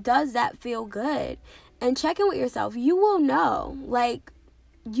 right? Does that feel good? And check in with yourself. You will know. Like,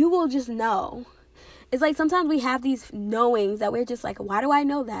 you will just know. It's like sometimes we have these knowings that we're just like, why do I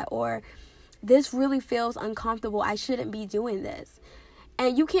know that? Or this really feels uncomfortable. I shouldn't be doing this.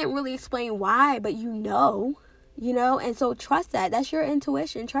 And you can't really explain why, but you know. And so trust that. That's your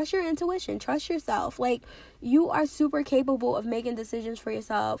intuition. Trust your intuition. Trust yourself. Like, you are super capable of making decisions for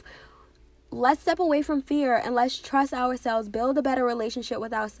yourself. Let's step away from fear and let's trust ourselves, build a better relationship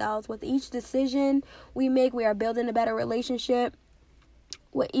with ourselves. With each decision we make, we are building a better relationship.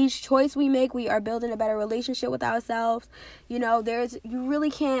 With each choice we make, we are building a better relationship with ourselves. You really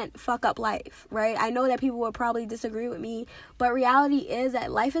can't fuck up life, right? I know that people will probably disagree with me, but reality is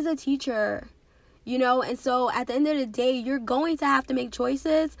that life is a teacher. And so at the end of the day, you're going to have to make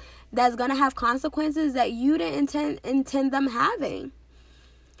choices that's going to have consequences that you didn't intend them having.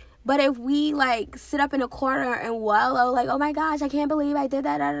 But if we sit up in a corner and wallow like, oh my gosh, I can't believe I did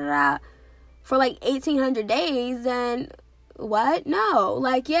that, for 1,800 days, then what? No.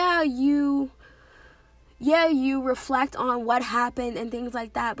 Yeah, you yeah, you reflect on what happened and things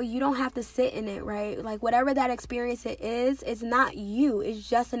like that, but you don't have to sit in it, right? Like, whatever that experience it is, it's not you. It's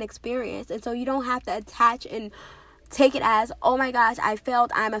just an experience. And so you don't have to attach and take it as, oh my gosh, I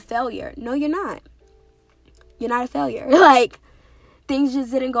failed, I'm a failure. No, you're not. You're not a failure. Like, things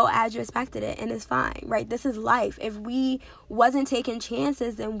just didn't go as you expected it, and it's fine, right? This is life. If we wasn't taking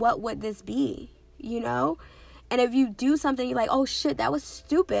chances, then what would this be, you know? And if you do something, you're like, oh shit, that was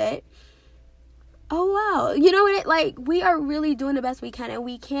stupid. Oh, wow. You know what? Like, we are really doing the best we can, and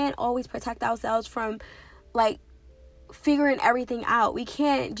we can't always protect ourselves from, like, figuring everything out. We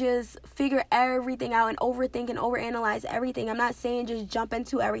can't just figure everything out and overthink and overanalyze everything. I'm not saying just jump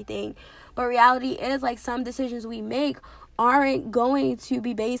into everything, but reality is, like, some decisions we make aren't going to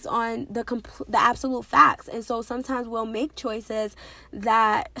be based on the absolute facts. And so sometimes we'll make choices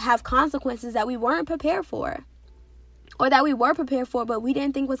that have consequences that we weren't prepared for, or that we were prepared for, but we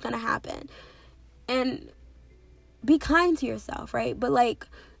didn't think was going to happen. And be kind to yourself, right? But, like,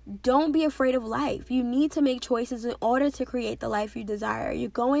 don't be afraid of life. You need to make choices in order to create the life you desire. You're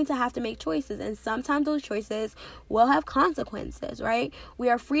going to have to make choices, and sometimes those choices will have consequences, right? We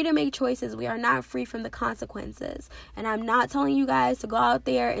are free to make choices. We are not free from the consequences. And I'm not telling you guys to go out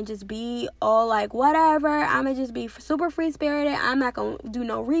there and just be all like, whatever, I'm going to just be super free-spirited. I'm not going to do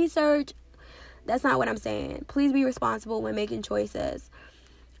no research. That's not what I'm saying. Please be responsible when making choices.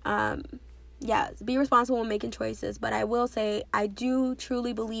 Yes, be responsible when making choices, but I will say I do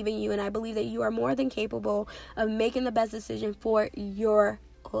truly believe in you, and I believe that you are more than capable of making the best decision for your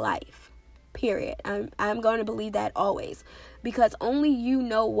life, period. I'm going to believe that always, because only you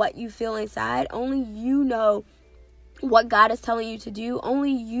know what you feel inside. Only you know what God is telling you to do.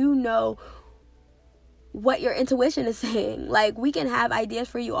 Only you know what your intuition is saying. Like, we can have ideas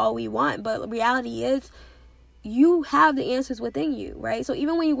for you all we want, but reality is, you have the answers within you, right? So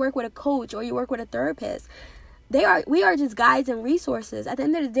even when you work with a coach or you work with a therapist, we are just guides and resources. At the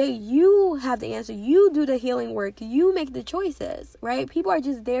end of the day, you have the answer. You do the healing work. You make the choices, right? People are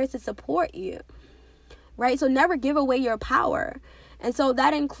just there to support you, right? So never give away your power. And so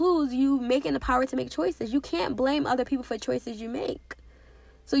that includes you making the power to make choices. You can't blame other people for choices you make.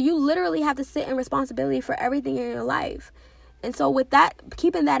 So you literally have to sit in responsibility for everything in your life. And so with that,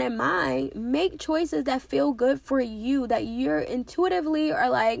 keeping that in mind, make choices that feel good for you, that you're intuitively are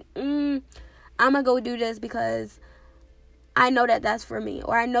like, I'm going to go do this because I know that that's for me,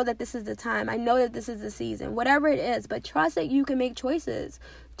 or I know that this is the time. I know that this is the season, whatever it is, but trust that you can make choices.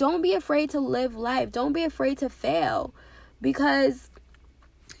 Don't be afraid to live life. Don't be afraid to fail, because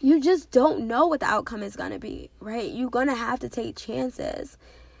you just don't know what the outcome is going to be, right? You're going to have to take chances,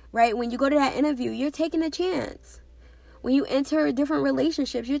 right? When you go to that interview, you're taking a chance. When you enter different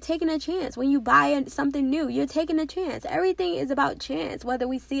relationships, you're taking a chance. When you buy something new, you're taking a chance. Everything is about chance, whether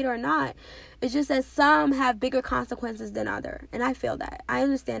we see it or not. It's just that some have bigger consequences than others. And I feel that. I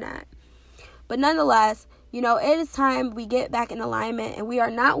understand that. But nonetheless, it is time we get back in alignment. And we are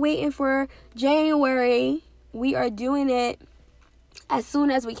not waiting for January. We are doing it as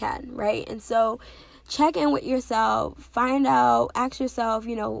soon as we can, right? And so check in with yourself. Find out. Ask yourself,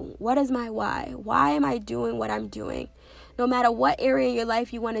 what is my why? Why am I doing what I'm doing? No matter what area in your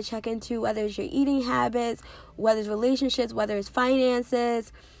life you want to check into, whether it's your eating habits, whether it's relationships, whether it's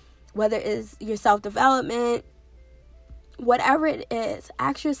finances, whether it's your self-development, whatever it is,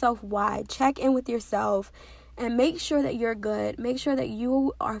 ask yourself why. Check in with yourself and make sure that you're good. Make sure that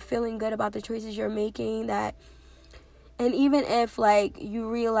you are feeling good about the choices you're making. And even if, you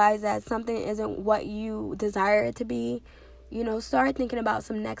realize that something isn't what you desire it to be, start thinking about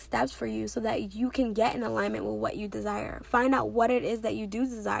some next steps for you so that you can get in alignment with what you desire. Find out what it is that you do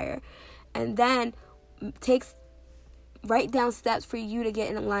desire, and then write down steps for you to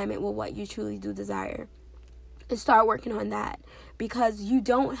get in alignment with what you truly do desire, and start working on that, because you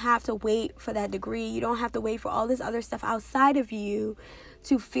don't have to wait for that degree. You don't have to wait for all this other stuff outside of you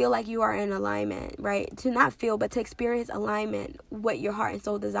to feel like you are in alignment, right? To not feel, but to experience alignment with your heart and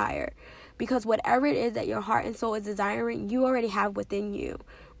soul desire. Because whatever it is that your heart and soul is desiring, you already have within you,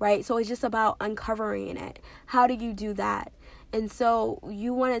 right? So it's just about uncovering it. How do you do that? And so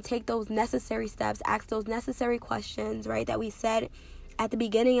you want to take those necessary steps, ask those necessary questions, right, that we said at the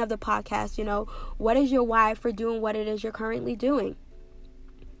beginning of the podcast. What is your why for doing what it is you're currently doing?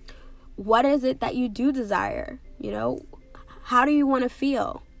 What is it that you do desire? How do you want to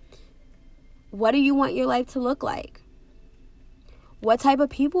feel? What do you want your life to look like? What type of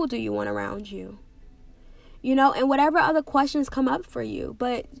people do you want around you? And whatever other questions come up for you.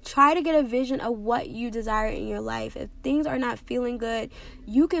 But try to get a vision of what you desire in your life. If things are not feeling good,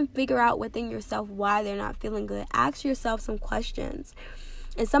 you can figure out within yourself why they're not feeling good. Ask yourself some questions.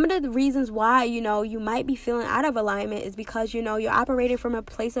 And some of the reasons why, you might be feeling out of alignment is because, you're operating from a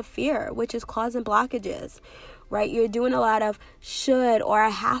place of fear, which is causing blockages, right? You're doing a lot of should or I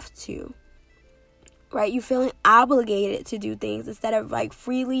have to, right? You're feeling obligated to do things instead of like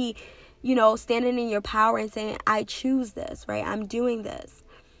freely, standing in your power and saying, I choose this, right? I'm doing this,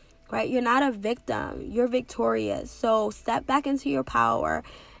 right? You're not a victim. You're victorious. So step back into your power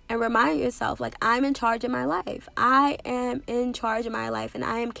and remind yourself, like, I'm in charge of my life. I am in charge of my life, and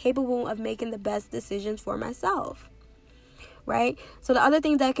I am capable of making the best decisions for myself, right? So the other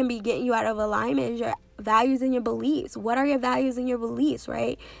thing that can be getting you out of alignment is your values and your beliefs. What are your values and your beliefs,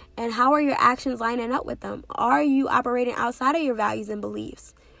 right? And how are your actions lining up with them? Are you operating outside of your values and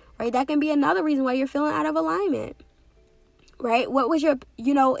beliefs, right? That can be another reason why you're feeling out of alignment, right? What was your,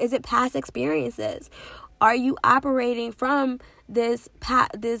 is it past experiences? Are you operating from this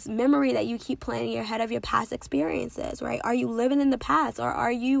memory that you keep playing in your head of your past experiences, right? Are you living in the past, or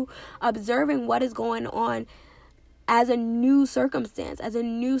are you observing what is going on as a new circumstance, as a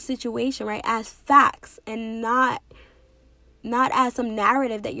new situation, right? As facts, and not as some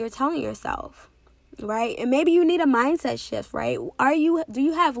narrative that you're telling yourself, right? And maybe you need a mindset shift, right? Do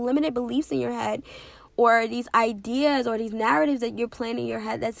you have limited beliefs in your head, or these ideas or these narratives that you're playing in your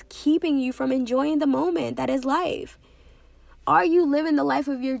head that's keeping you from enjoying the moment that is life? Are you living the life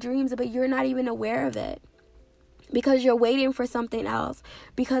of your dreams, but you're not even aware of it because you're waiting for something else,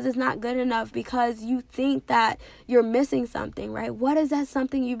 because it's not good enough, because you think that you're missing something, right? What is that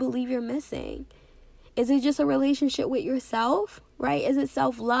something you believe you're missing? Is it just a relationship with yourself, right? Is it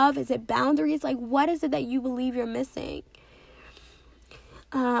self-love? Is it boundaries? Like, what is it that you believe you're missing?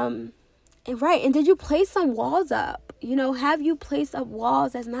 And did you place some walls up? Have you placed up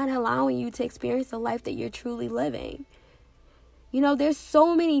walls that's not allowing you to experience the life that you're truly living? There's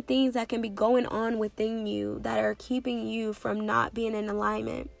so many things that can be going on within you that are keeping you from not being in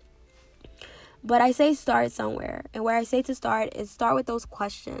alignment. But I say start somewhere. And where I say to start is start with those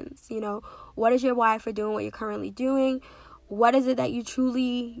questions. What is your why for doing what you're currently doing? What is it that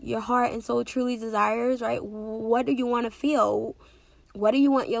your heart and soul truly desires, right? What do you want to feel? What do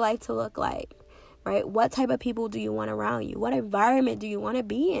you want your life to look like, right? What type of people do you want around you? What environment do you want to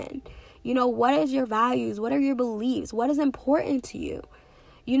be in? What is your values? What are your beliefs? What is important to you?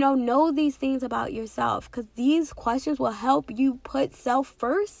 Know these things about yourself, because these questions will help you put self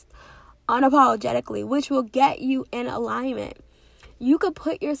first unapologetically, which will get you in alignment. You could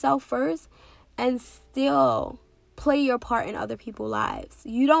put yourself first and still play your part in other people's lives.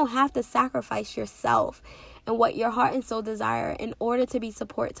 You don't have to sacrifice yourself and what your heart and soul desire in order to be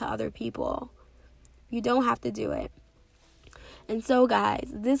support to other people. You don't have to do it. And so, guys,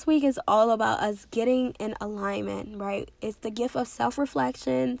 this week is all about us getting in alignment, right? It's the gift of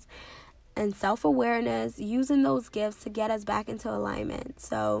self-reflections and self-awareness, using those gifts to get us back into alignment.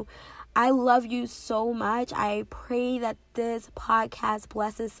 So I love you so much. I pray that this podcast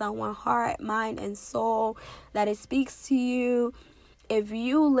blesses someone's heart, mind, and soul, that it speaks to you. If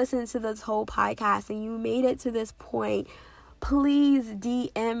you listen to this whole podcast and you made it to this point, please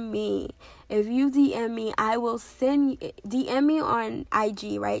DM me. If you DM me, I will DM me on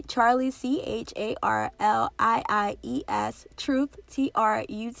IG, right? Charlie, CHARLIIES, Truth,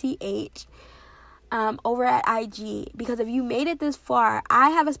 TRUTH, over at IG. Because if you made it this far, I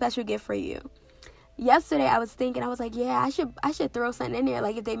have a special gift for you. Yesterday, I was like, yeah, I should throw something in there.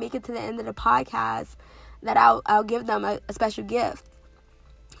 Like, if they make it to the end of the podcast, that I'll give them a special gift.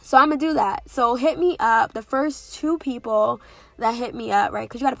 So I'm going to do that. So hit me up. The first 2 people that hit me up, right?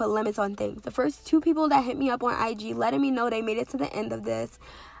 Because you got to put limits on things. The first 2 people that hit me up on IG, letting me know they made it to the end of this,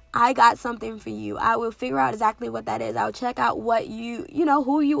 I got something for you. I will figure out exactly what that is. I'll check out what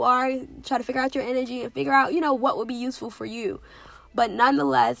who you are, try to figure out your energy and figure out, what would be useful for you. But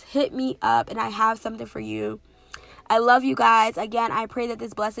nonetheless, hit me up and I have something for you. I love you guys. Again, I pray that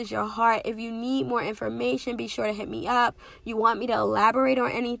this blesses your heart. If you need more information, be sure to hit me up. You want me to elaborate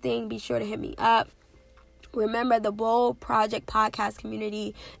on anything, be sure to hit me up. Remember, the Bold Project podcast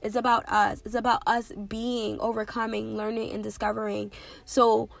community is about us. It's about us being, overcoming, learning, and discovering.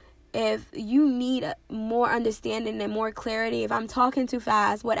 So if you need more understanding and more clarity, if I'm talking too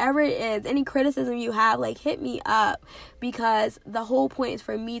fast, whatever it is, any criticism you have, like, hit me up, because the whole point is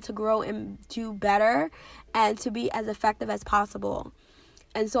for me to grow and do better and to be as effective as possible.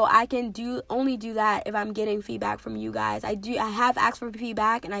 And so I can only do that if I'm getting feedback from you guys. I have asked for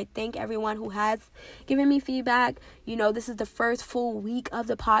feedback, and I thank everyone who has given me feedback. This is the first full week of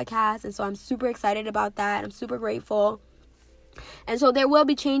the podcast, and so I'm super excited about that. I'm super grateful. And so there will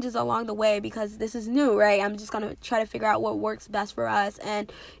be changes along the way, because this is new, right? I'm just going to try to figure out what works best for us,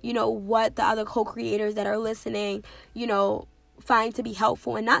 and, what the other co-creators that are listening, find to be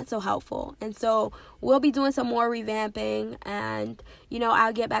helpful and not so helpful. And so we'll be doing some more revamping, and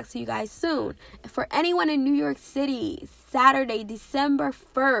I'll get back to you guys soon. For anyone in New York City, Saturday, December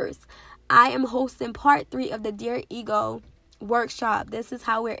 1st, I am hosting part 3 of the Dear Ego workshop. This is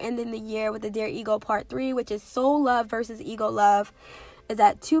how we're ending the year with the Dear Ego part 3, which is Soul Love versus Ego Love. It's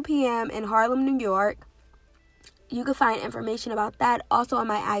at 2 p.m. in Harlem, New York. You can find information about that also on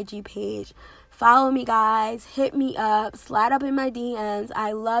my IG page. Follow me, guys. Hit me up. Slide up in my DMs.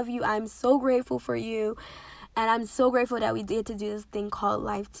 I love you. I'm so grateful for you. And I'm so grateful that we get to do this thing called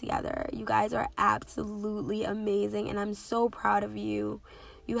life together. You guys are absolutely amazing. And I'm so proud of you.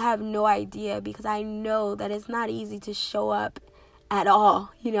 You have no idea, because I know that it's not easy to show up at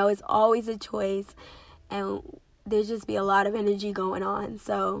all. It's always a choice. And there's just be a lot of energy going on.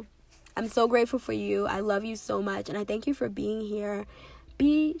 So I'm so grateful for you. I love you so much. And I thank you for being here.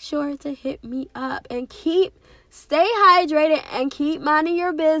 Be sure to hit me up and stay hydrated and keep minding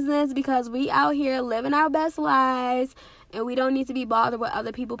your business, because we out here living our best lives and we don't need to be bothered with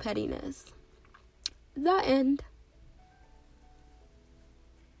other people's pettiness. The end.